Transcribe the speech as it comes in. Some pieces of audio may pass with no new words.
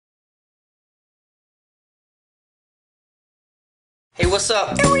Hey, what's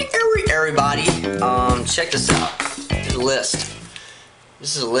up, everybody? Check this out. This is a list.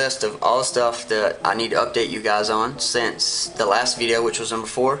 This is a list of all the stuff that I need to update you guys on since the last video, which was number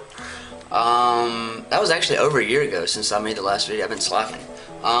 4. That was actually over a year ago since I made the last video. I've been slacking.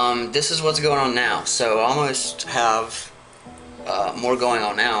 This is what's going on now. So I almost have more going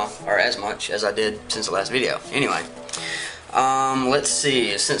on now, or as much as I did since the last video. Anyway. Let's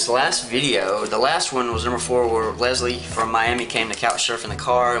see, since the last video, the last one was number 4, where Leslie from Miami came to couch surf in the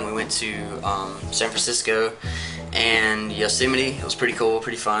car, and we went to San Francisco and Yosemite. It was pretty cool,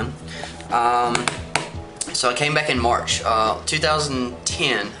 pretty fun. So I came back in March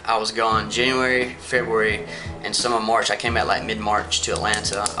 2010. I was gone January, February, and some of March. I came back like mid-March to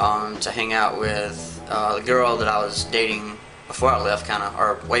Atlanta to hang out with the girl that I was dating before I left,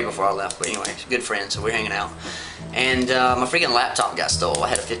 or way before I left, but anyway, good friends, so we're hanging out. And my freaking laptop got stolen. I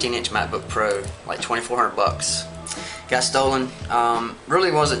had a 15-inch MacBook Pro, like $2,400. Got stolen.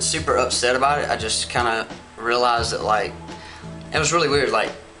 Really wasn't super upset about it. I just kind of realized that, like, it was really weird. Like,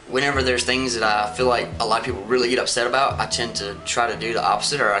 whenever there's things that I feel like a lot of people really get upset about, I tend to try to do the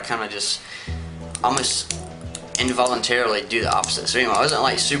opposite, or I kind of just almost involuntarily do the opposite. So anyway, I wasn't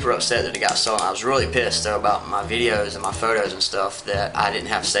like super upset that it got stolen. I was really pissed though about my videos and my photos and stuff that I didn't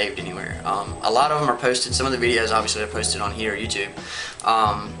have saved anywhere. A lot of them are posted. Some of the videos obviously are posted on here, YouTube.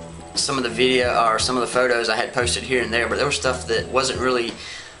 Some of the some of the photos I had posted here and there, but there was stuff that wasn't really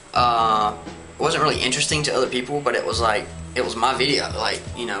interesting to other people, but it was like, it was my video, like,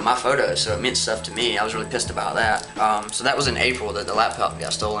 you know, my photos, so it meant stuff to me. I was really pissed about that. So that was in April that the laptop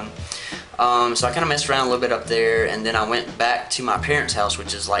got stolen. So I kind of messed around a little bit up there, and then I went back to my parents' house,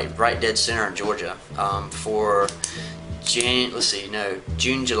 which is like right dead center in Georgia, for June,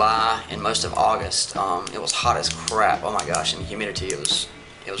 July, and most of August. It was hot as crap. Oh my gosh, and the humidity, it was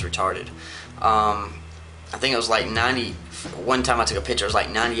retarded. I think it was like 90. One time I took a picture, it was like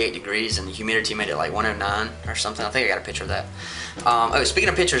 98 degrees, and the humidity made it like 109 or something. I think I got a picture of that. Oh, speaking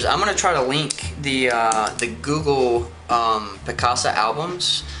of pictures, I'm gonna try to link the Google Picasa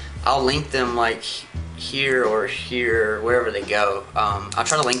albums. I'll link them like here or here, wherever they go. I'll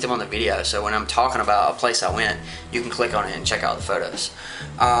try to link them on the video, so when I'm talking about a place I went, you can click on it and check out the photos.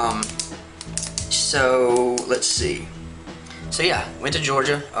 So let's see. So yeah, went to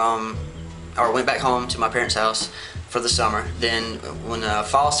Georgia, or went back home to my parents' house for the summer. Then when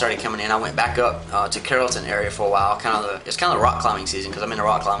fall started coming in, I went back up to Carrollton area for a while. It's kind of the rock climbing season because I'm into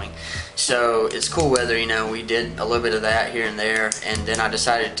rock climbing. So it's cool weather, you know. We did a little bit of that here and there, and then I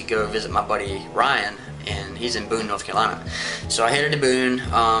decided to go visit my buddy Ryan, and he's in Boone, North Carolina. So I headed to Boone,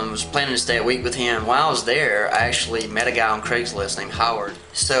 was planning to stay a week with him. While I was there, I actually met a guy on Craigslist named Howard.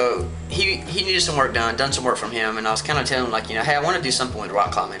 So he needed some work done some work from him, and I was kind of telling him, like, you know, hey, I want to do something with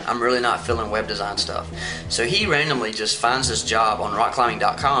rock climbing. I'm really not feeling web design stuff. So he randomly just finds this job on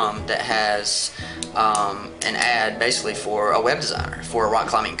rockclimbing.com that has an ad basically for a web designer for a rock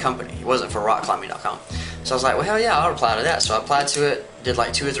climbing company. It wasn't for rockclimbing.com. So I was like, well, hell yeah, I'll apply to that. So I applied to it, did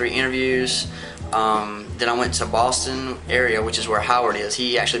like 2 or 3 interviews. Then I went to Boston area, which is where Howard is.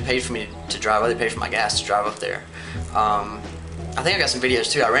 He actually paid for me to drive. They paid for my gas to drive up there. I think I got some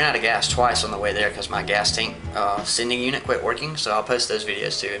videos too. I ran out of gas twice on the way there because my gas tank sending unit quit working. So I'll post those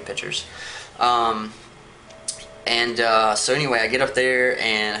videos too and pictures. So anyway, I get up there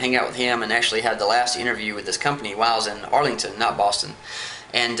and hang out with him, and actually had the last interview with this company while I was in Arlington, not Boston.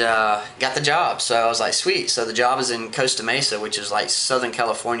 And got the job. So I was like, sweet. So the job is in Costa Mesa, which is like Southern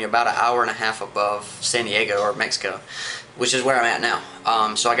California, about an hour and a half above San Diego or Mexico, which is where I'm at now.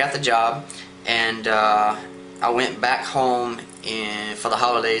 So I got the job, and I went back home for the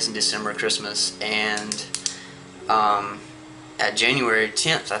holidays in December, Christmas, and at January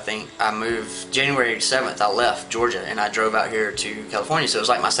 10th, I think, I moved. January 7th, I left Georgia, and I drove out here to California. So it was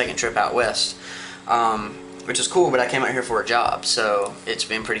like my second trip out west. Which is cool, but I came out here for a job, so it's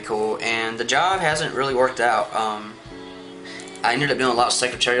been pretty cool, and the job hasn't really worked out. I ended up doing a lot of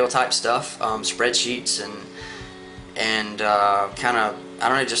secretarial type stuff, spreadsheets and kind of, I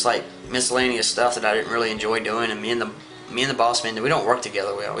don't know, just like miscellaneous stuff that I didn't really enjoy doing. And me and the boss man, we don't work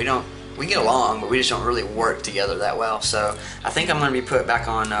together well. We get along, but we just don't really work together that well. So I think I'm going to be put back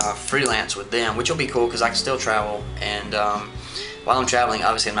on freelance with them, which will be cool because I can still travel. And while I'm traveling,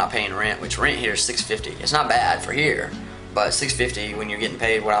 obviously I'm not paying rent, which rent here is $6.50. It's not bad for here, but $6.50 when you're getting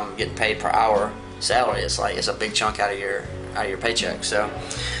paid what I'm getting paid per hour salary, it's a big chunk out of your paycheck. So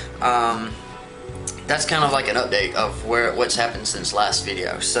that's kind of like an update of what's happened since last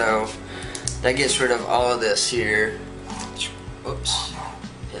video. So that gets rid of all of this here. Oops,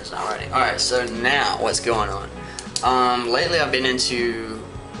 it's not writing. All right, so now what's going on? Lately I've been into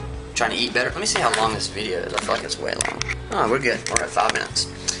trying to eat better. Let me see how long this video is. I feel like it's way long. Oh, we're good. We're at 5 minutes.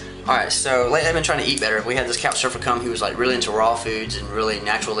 Alright, so lately I've been trying to eat better. We had this couch surfer come who was like really into raw foods and really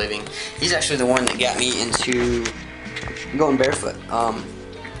natural living. He's actually the one that got me into going barefoot.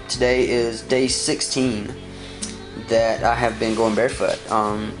 Today is day 16 that I have been going barefoot.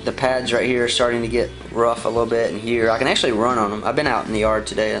 The pads right here are starting to get rough a little bit, and here I can actually run on them. I've been out in the yard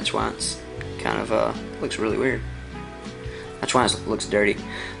today, that's why it's kind of looks really weird. That's why it looks dirty.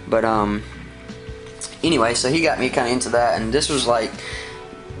 But anyway, so he got me kind of into that, and this was like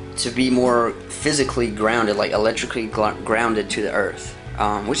to be more physically grounded, like electrically grounded to the earth,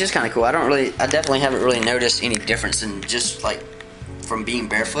 which is kind of cool. I definitely haven't really noticed any difference in just like from being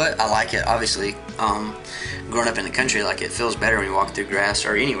barefoot. I like it, obviously. Growing up in the country, like it feels better when you walk through grass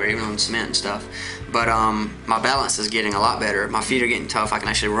or anywhere, even on cement and stuff. But my balance is getting a lot better. My feet are getting tough. I can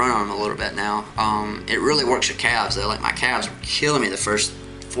actually run on them a little bit now. It really works your calves though. Like my calves were killing me the first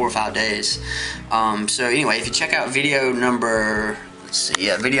 4 or 5 days. So anyway, if you check out video number, let's see,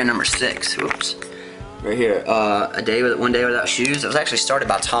 yeah, video number 6. Whoops. Right here, one day without shoes. It was actually started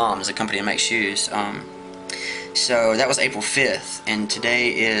by Tom's, a company that makes shoes. So that was April 5th, and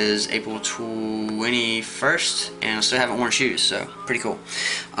today is April 21st, and I still haven't worn shoes, so pretty cool.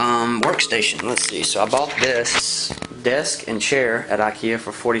 Workstation, let's see. So I bought this desk and chair at IKEA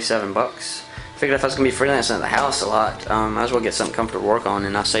for 47 bucks. Figured if I was going to be freelancing at the house a lot, might as well get something comfortable to work on,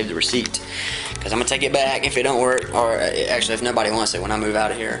 and I saved the receipt. Because I'm going to take it back if it don't work, or actually if nobody wants it when I move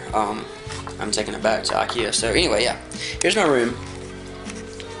out of here. I'm taking it back to IKEA. So anyway, yeah, here's my room.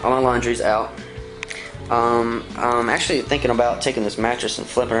 All my laundry's out. I'm actually thinking about taking this mattress and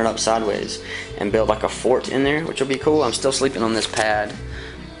flipping it up sideways and build like a fort in there, which will be cool. I'm still sleeping on this pad,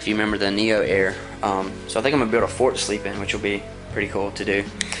 if you remember the Neo Air. So I think I'm going to build a fort to sleep in, which will be pretty cool to do.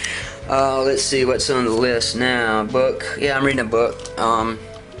 Let's see what's on the list now. Book. Yeah, I'm reading a book.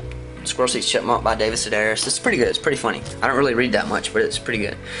 Squirrel Seats Chipmunk by David Sedaris. It's pretty good. It's pretty funny. I don't really read that much, but it's pretty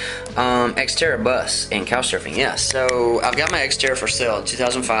good. Xterra bus and couch surfing. Yeah, so I've got my Xterra for sale.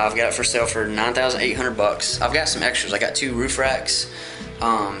 2005. Got it for sale for 9,800 bucks. I've got some extras. I got 2 roof racks,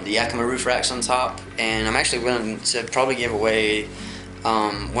 the Yakima roof racks on top, and I'm actually willing to probably give away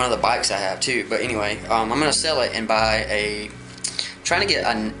one of the bikes I have too. But anyway, I'm gonna sell it and buy trying to get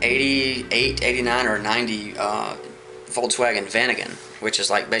an 88, 89, or 90 Volkswagen Vanagon, which is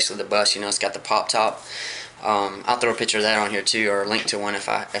like basically the bus, you know, it's got the pop top. I'll throw a picture of that on here too, or a link to one if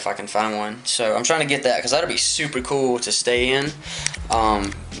I can find one. So I'm trying to get that because that'll be super cool to stay in.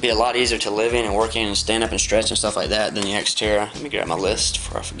 Be a lot easier to live in and work in and stand up and stretch and stuff like that than the Xterra. Let me grab my list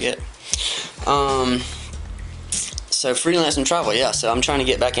before I forget. So freelance and travel, yeah. So I'm trying to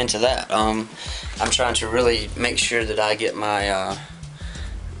get back into that. I'm trying to really make sure that I get my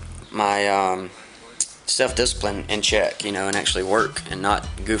self-discipline in check, you know, and actually work and not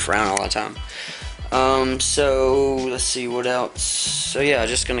goof around all the time. So let's see what else. So yeah,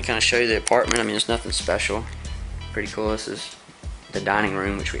 just gonna kind of show you the apartment. I mean, it's nothing special. Pretty cool. This is the dining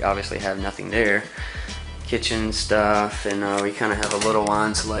room, which we obviously have nothing there. Kitchen stuff, and we kind of have a little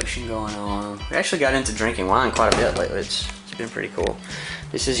wine selection going on. We actually got into drinking wine quite a bit lately. It's been pretty cool.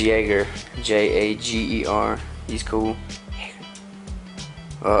 This is Jaeger, Jager. He's cool.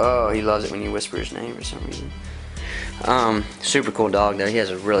 Oh, he loves it when you whisper his name for some reason. Super cool dog though. He has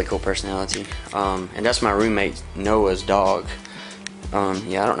a really cool personality. And that's my roommate Noah's dog.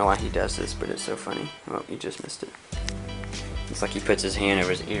 Yeah, I don't know why he does this, but it's so funny. Oh, you just missed it. It's like he puts his hand over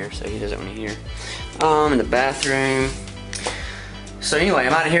his ear, so he doesn't want to hear. In the bathroom. So anyway,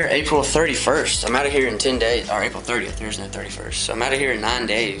 I'm out of here April 31st. I'm out of here in 10 days, or April 30th. There's no 31st. So I'm out of here in 9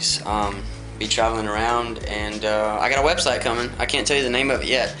 days. Be traveling around, and I got a website coming. I can't tell you the name of it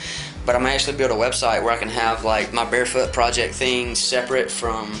yet, but I'm actually build a website where I can have like my barefoot project things separate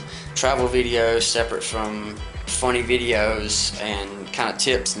from travel videos, separate from funny videos, and kind of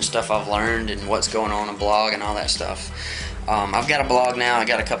tips and stuff I've learned and what's going on, a blog and all that stuff. I've got a blog now. I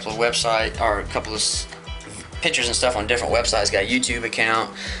got a couple of pictures and stuff on different websites. Got a YouTube account,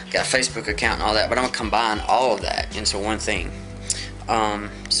 got a Facebook account and all that, but I'm gonna combine all of that into one thing.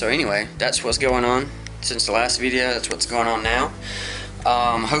 So anyway, that's what's going on since the last video. That's what's going on now.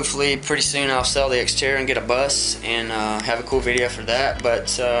 Hopefully pretty soon I'll sell the Xterra and get a bus and have a cool video for that.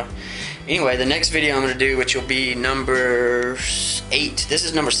 But anyway, the next video I'm going to do, which will be number 8. This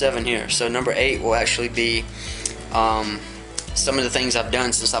is number 7 here. So number 8 will actually be some of the things I've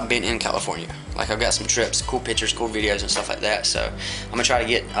done since I've been in California. Like I've got some trips, cool pictures, cool videos and stuff like that. So I'm gonna try to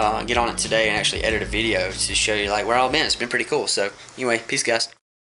get on it today and actually edit a video to show you like where I've been. It's been pretty cool. So anyway, peace guys.